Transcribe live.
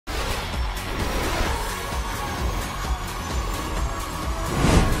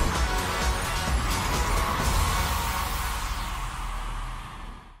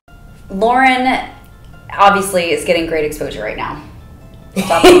Loren obviously is getting great exposure right now.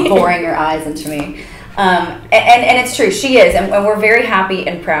 Stop boring your eyes into me. And it's true, she is, and we're very happy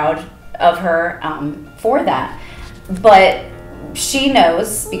and proud of her for that. But she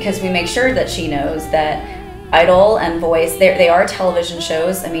knows, because we make sure that she knows, that Idol and Voice, they are television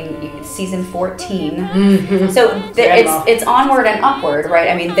shows. I mean, season 14. Mm-hmm. So it's onward and upward, right?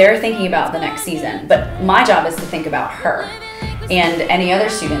 I mean, they're thinking about the next season. But my job is to think about her and any other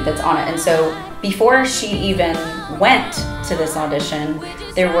student that's on it. And so before she even went to this audition,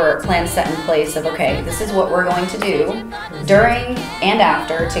 there were plans set in place of, okay, this is what we're going to do during and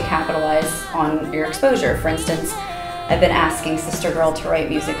after to capitalize on your exposure. For instance, I've been asking Sister Girl to write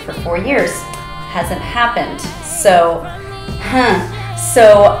music for 4 years. Hasn't happened. So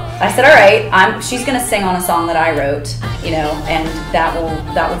I said, all right, she's gonna sing on a song that I wrote, you know, and that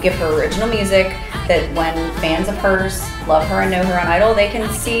will give her original music that when fans of hers love her and know her on Idol, they can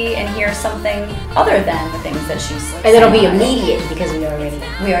see and hear something other than the things that she's. And it'll be immediate because we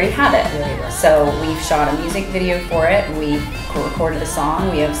already have it. So we've shot a music video for it. We recorded a song.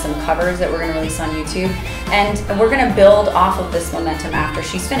 We have some covers that we're going to release on YouTube, and we're going to build off of this momentum after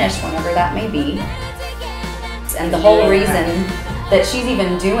she's finished, whenever that may be. And the whole reason that she's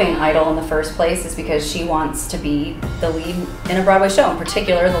even doing Idol in the first place is because she wants to be the lead in a Broadway show, in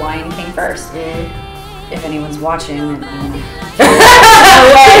particular The Lion King first. If anyone's watching, you know.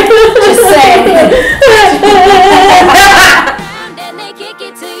 Just saying.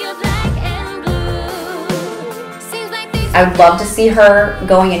 I would love to see her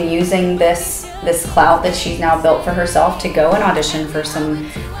going and using this clout that she's now built for herself to go and audition for some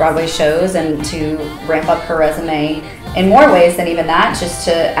Broadway shows and to ramp up her resume in more ways than even that, just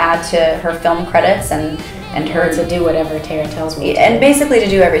to add to her film credits and her to do whatever Tara tells me to. And basically to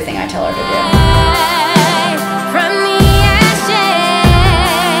do everything I tell her to do.